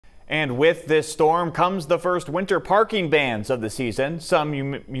And with this storm comes the first winter parking bans of the season. Some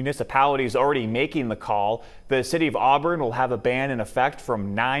municipalities already making the call. The city of Auburn will have a ban in effect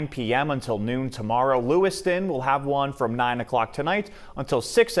from 9 p.m. until noon tomorrow. Lewiston will have one from 9 o'clock tonight until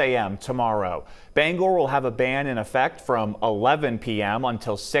 6 a.m. tomorrow. Bangor will have a ban in effect from 11 p.m.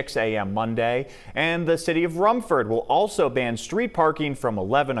 until 6 a.m. Monday. And the city of Rumford will also ban street parking from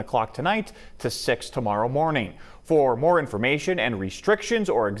 11 o'clock tonight to 6 tomorrow morning. For more information and restrictions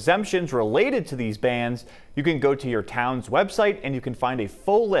or exemptions related to these bans, you can go to your town's website and you can find a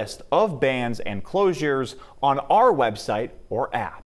full list of bans and closures on our website or app.